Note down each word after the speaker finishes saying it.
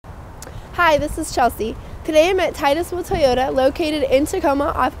Hi, this is Chelsea. Today I'm at Titus-Will Toyota, located in Tacoma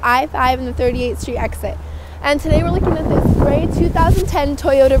off I-5 and the 38th Street exit. And today we're looking at this gray 2010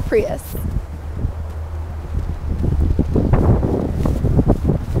 Toyota Prius.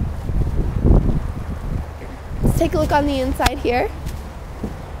 Let's take a look on the inside here.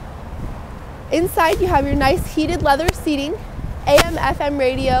 Inside you have your nice heated leather seating, AM/FM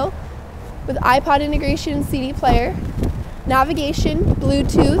radio with iPod integration and CD player, navigation,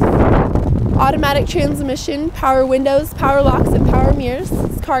 Bluetooth, automatic transmission, power windows, power locks, and power mirrors.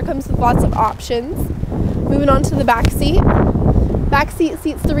 This car comes with lots of options. Moving on to the back seat. Back seat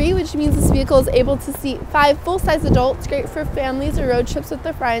seats 3, which means this vehicle is able to seat 5 full-size adults, great for families or road trips with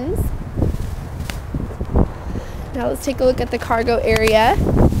their friends. Now let's take a look at the cargo area.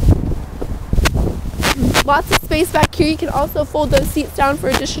 Lots of space back here. You can also fold those seats down for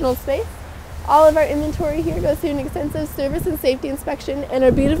additional space. All of our inventory here goes through an extensive service and safety inspection and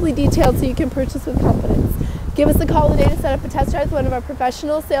are beautifully detailed so you can purchase with confidence. Give us a call today to set up a test drive with one of our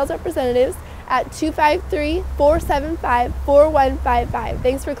professional sales representatives at 253-475-4155.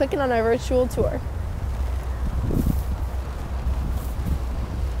 Thanks for clicking on our virtual tour.